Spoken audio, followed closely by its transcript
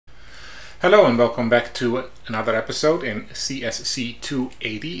Hello and welcome back to another episode in CSC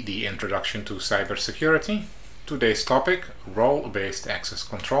 280, the Introduction to Cybersecurity. Today's topic, role-based access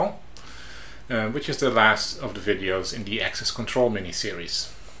control, which is the last of the videos in the access control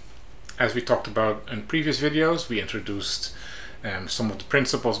mini-series. As we talked about in previous videos, we introduced some of the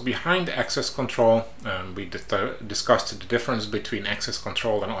principles behind access control. We discussed the difference between access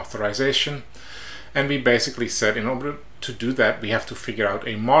control and authorization, and we basically said in order to do that we have to figure out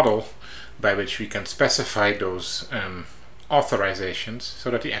a model by which we can specify those authorizations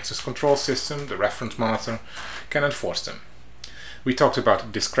so that the access control system, the reference monitor, can enforce them. We talked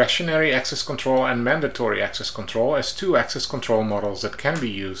about discretionary access control and mandatory access control as two access control models that can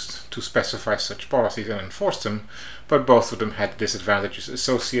be used to specify such policies and enforce them, but both of them had disadvantages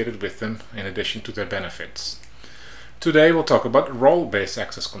associated with them in addition to their benefits. Today we'll talk about role-based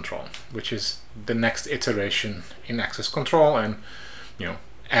access control, which is the next iteration in access control, and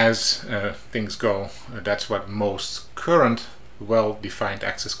as things go, that's what most current well-defined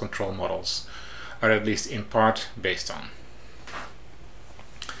access control models are at least in part based on.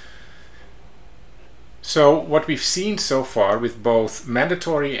 So what we've seen so far with both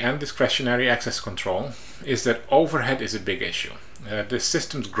mandatory and discretionary access control is that overhead is a big issue. The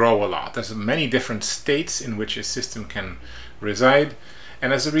systems grow a lot. There's many different states in which a system can reside,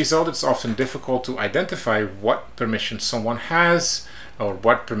 and as a result it's often difficult to identify what permissions someone has or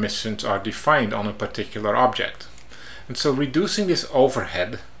what permissions are defined on a particular object. And so reducing this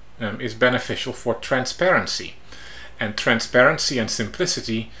overhead is beneficial for transparency. And transparency and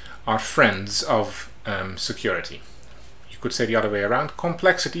simplicity are friends of security. You could say the other way around,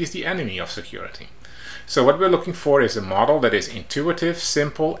 complexity is the enemy of security. So what we're looking for is a model that is intuitive,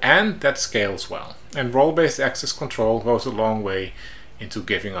 simple, and that scales well. And role-based access control goes a long way into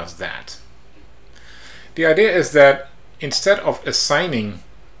giving us that. The idea is that instead of assigning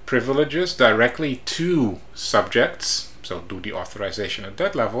privileges directly to subjects, so do the authorization at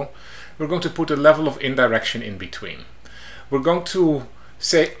that level, we're going to put a level of indirection in between. We're going to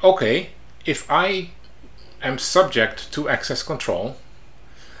say, okay, if I am subject to access control,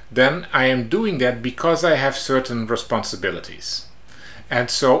 then I am doing that because I have certain responsibilities. And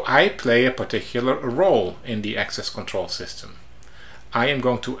so I play a particular role in the access control system. I am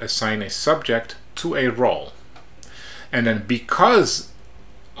going to assign a subject to a role. And then because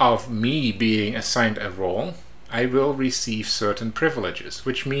of me being assigned a role, I will receive certain privileges,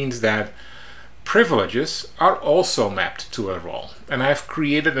 which means that privileges are also mapped to a role. And I've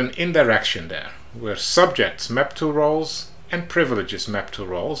created an indirection there, where subjects map to roles and privileges map to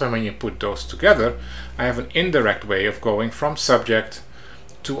roles. And when you put those together, I have an indirect way of going from subject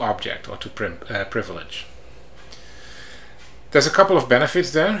to object or to privilege. There's a couple of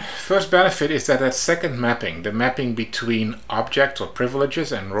benefits there. First benefit is that that second mapping, the mapping between objects or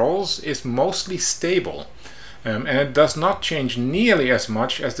privileges and roles, is mostly stable. And it does not change nearly as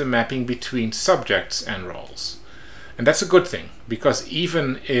much as the mapping between subjects and roles. And that's a good thing, because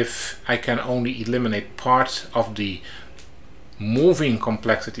even if I can only eliminate part of the moving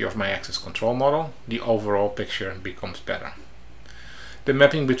complexity of my access control model, the overall picture becomes better. The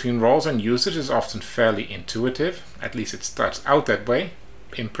mapping between roles and users is often fairly intuitive, at least it starts out that way.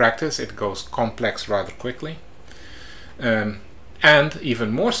 In practice it goes complex rather quickly. And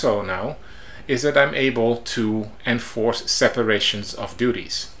even more so now is that I'm able to enforce separations of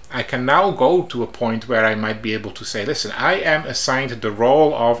duties. I can now go to a point where I might be able to say, listen, I am assigned the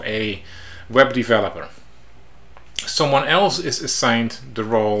role of a web developer. Someone else is assigned the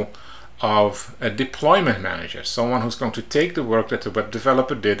role of a deployment manager, someone who's going to take the work that the web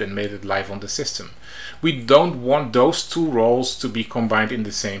developer did and made it live on the system. We don't want those two roles to be combined in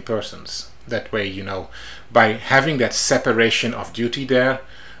the same persons. That way, by having that separation of duty there,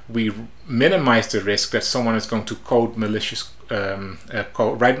 we minimize the risk that someone is going to write malicious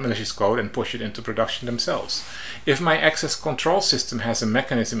code and push it into production themselves. If my access control system has a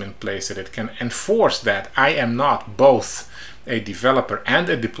mechanism in place that it can enforce that I am not both a developer and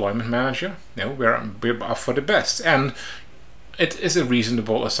a deployment manager, we're off for the best. And it is a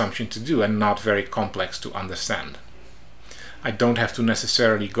reasonable assumption to do and not very complex to understand. I don't have to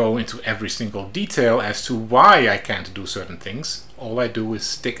necessarily go into every single detail as to why I can't do certain things. All I do is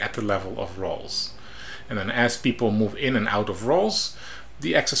stick at the level of roles. And then as people move in and out of roles,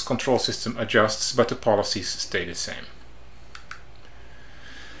 the access control system adjusts, but the policies stay the same.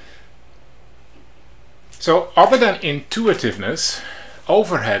 So other than intuitiveness,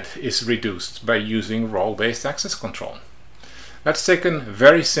 overhead is reduced by using role-based access control. Let's take a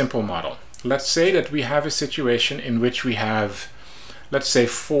very simple model. Let's say that we have a situation in which we have, let's say,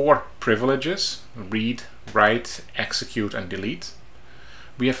 4 privileges: read, write, execute, and delete.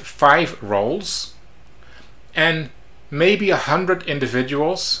 we have 5 roles and maybe 100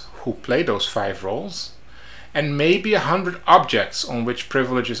 individuals who play those 5 roles, and maybe 100 objects on which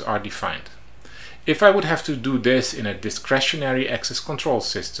privileges are defined. If I would have to do this in a discretionary access control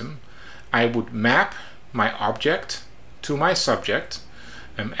system, I would map my object to my subject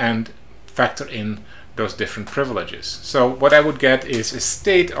and factor in those different privileges. So what I would get is a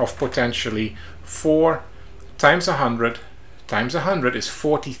state of potentially 4 times 100 times 100 is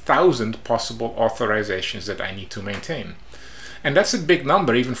 40,000 possible authorizations that I need to maintain. And that's a big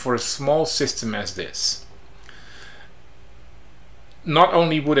number even for a small system as this. Not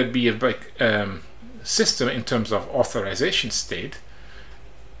only would it be a big system in terms of authorization state,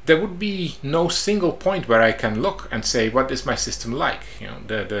 there would be no single point where I can look and say, what is my system like? You know,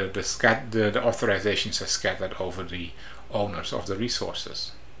 the authorizations are scattered over the owners of the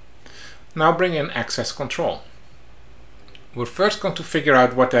resources. Now bring in access control. We're first going to figure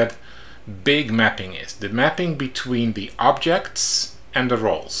out what that big mapping is, the mapping between the objects and the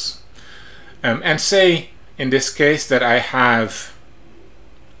roles. And say in this case that I have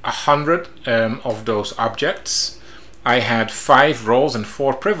 100 of those objects. I had 5 roles and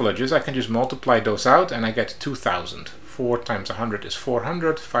 4 privileges. I can just multiply those out and I get 2,000. 4 times 100 is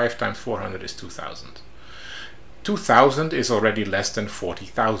 400, 5 times 400 is 2,000. 2,000 is already less than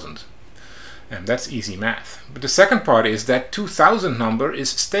 40,000. And that's easy math. But the second part is that 2,000 number is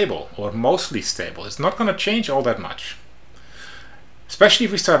stable, or mostly stable. It's not going to change all that much. Especially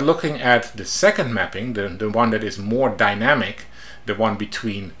if we start looking at the second mapping, the one that is more dynamic, the one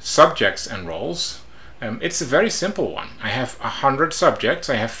between subjects and roles. It's a very simple one. I have 100 subjects,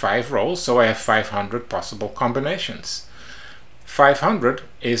 I have 5 roles, so I have 500 possible combinations. 500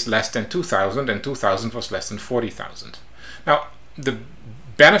 is less than 2,000 and 2,000 was less than 40,000. Now the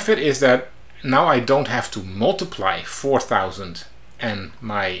benefit is that now I don't have to multiply 4,000 and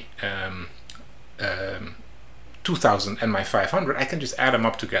my 2,000 and my 500. I can just add them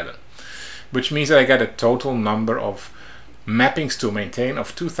up together, which means that I get a total number of mappings to maintain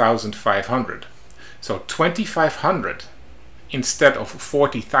of 2,500. So 2,500 instead of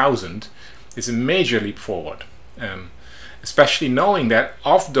 40,000 is a major leap forward, especially knowing that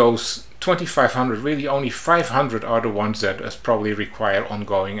of those 2,500, really only 500 are the ones that probably require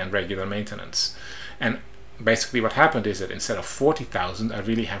ongoing and regular maintenance. And basically what happened is that instead of 40,000, I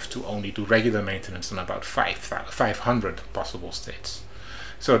really have to only do regular maintenance on about 500 possible states.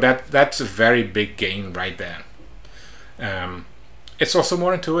 So that's a very big gain right there. It's also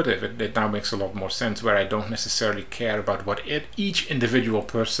more intuitive. It now makes a lot more sense, where I don't necessarily care about what each individual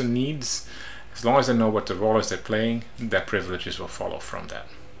person needs. As long as I know what the role is they're playing, their privileges will follow from that.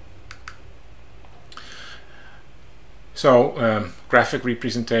 So graphic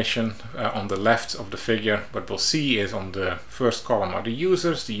representation on the left of the figure, what we'll see is on the first column are the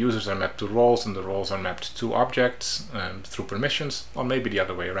users. The users are mapped to roles and the roles are mapped to objects through permissions, or maybe the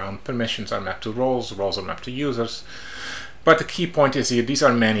other way around. Permissions are mapped to roles, roles are mapped to users. But the key point is here, these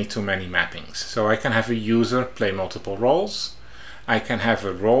are many to many mappings. So I can have a user play multiple roles. I can have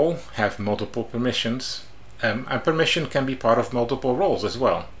a role have multiple permissions. And permission can be part of multiple roles as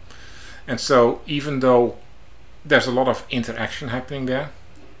well. And so even though there's a lot of interaction happening there,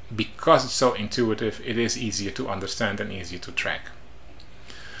 because it's so intuitive, it is easier to understand and easier to track.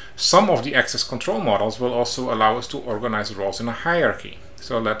 Some of the access control models will also allow us to organize roles in a hierarchy.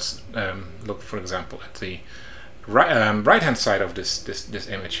 So let's look, for example, at the right-hand side of this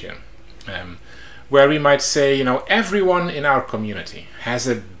image here, where we might say, you know, everyone in our community has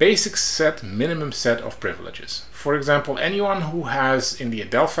a basic set, minimum set of privileges. For example, anyone who has in the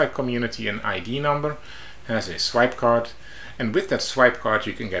Adelphi community an ID number has a swipe card, and with that swipe card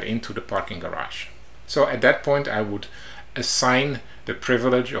you can get into the parking garage. So at that point I would assign the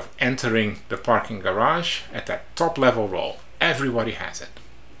privilege of entering the parking garage at that top level role. Everybody has it.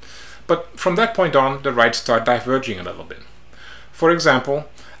 But from that point on, the rights start diverging a little bit. For example,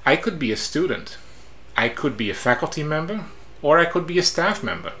 I could be a student, I could be a faculty member, or I could be a staff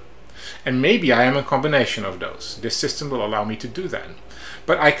member. And maybe I am a combination of those. This system will allow me to do that.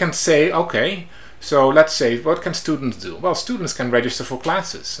 But I can say, okay, so let's say, what can students do? Well, students can register for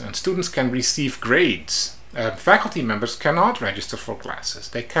classes, and students can receive grades. Faculty members cannot register for classes.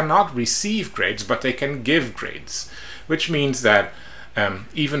 They cannot receive grades, but they can give grades, which means that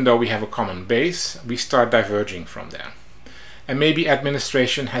even though we have a common base, we start diverging from there. And maybe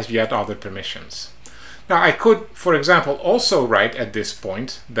administration has yet other permissions. Now I could, for example, also write at this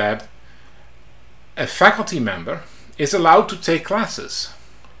point that a faculty member is allowed to take classes.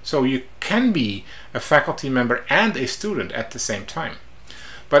 So you can be a faculty member and a student at the same time.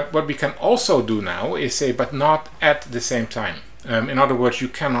 But what we can also do now is say, but not at the same time. In other words, you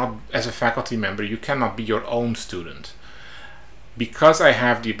cannot, as a faculty member, you cannot be your own student. Because I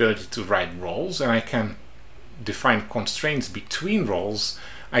have the ability to write roles and I can define constraints between roles,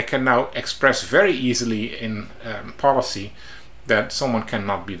 I can now express very easily in policy that someone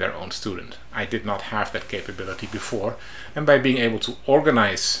cannot be their own student. I did not have that capability before, and by being able to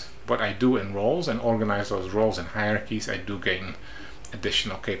organize what I do in roles and organize those roles in hierarchies, I do gain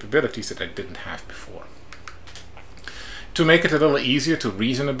additional capabilities that I didn't have before. To make it a little easier to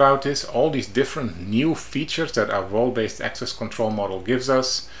reason about this, all these different new features that our role-based access control model gives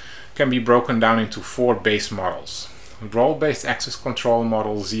us can be broken down into 4 base models. Role-based access control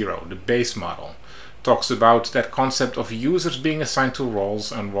model 0, the base model, talks about that concept of users being assigned to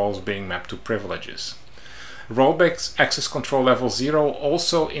roles and roles being mapped to privileges. Role-based access control level 0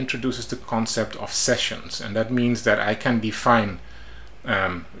 also introduces the concept of sessions, and that means that I can define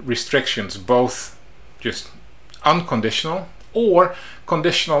restrictions, both just unconditional or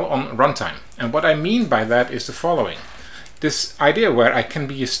conditional on runtime. And what I mean by that is the following. This idea where I can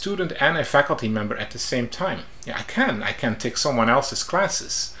be a student and a faculty member at the same time. Yeah, I can take someone else's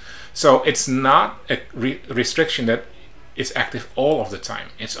classes. So it's not a restriction that is active all of the time.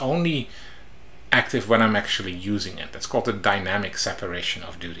 It's only active when I'm actually using it. That's called the dynamic separation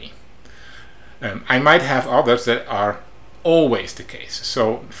of duty. I might have others that are always the case.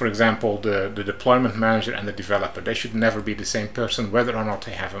 So, for example, the deployment manager and the developer, they should never be the same person whether or not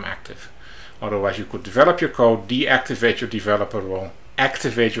they have them active. Otherwise, you could develop your code, deactivate your developer role,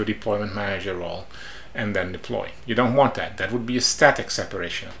 activate your deployment manager role, and then deploy. You don't want that. That would be a static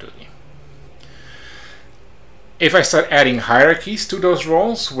separation of duty. If I start adding hierarchies to those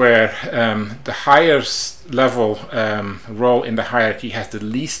roles, where the highest level role in the hierarchy has the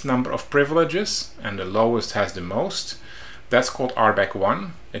least number of privileges and the lowest has the most, that's called RBAC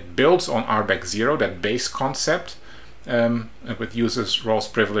 1. It builds on RBAC 0, that base concept, with users, roles,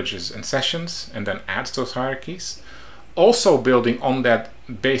 privileges, and sessions, and then adds those hierarchies. Also building on that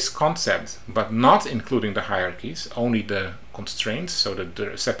base concept, but not including the hierarchies, only the constraints, so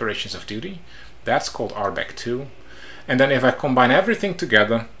the separations of duty. That's called RBAC 2. And then if I combine everything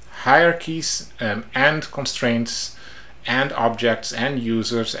together, hierarchies and constraints and objects and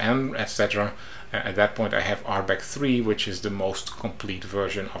users and etc., at that point I have RBAC 3, which is the most complete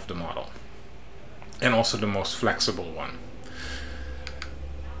version of the model. And also the most flexible one.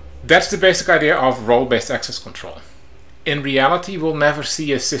 That's the basic idea of role-based access control. In reality, we'll never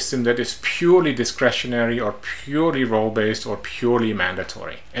see a system that is purely discretionary or purely role-based or purely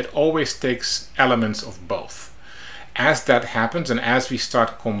mandatory. It always takes elements of both. As that happens and as we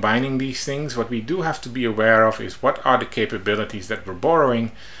start combining these things, what we do have to be aware of is what are the capabilities that we're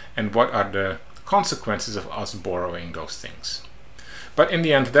borrowing and what are the consequences of us borrowing those things. But in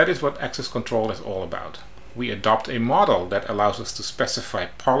the end, that is what access control is all about. We adopt a model that allows us to specify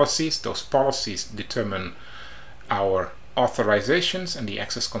policies. Those policies determine our authorizations, and the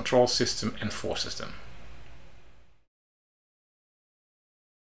access control system enforces them.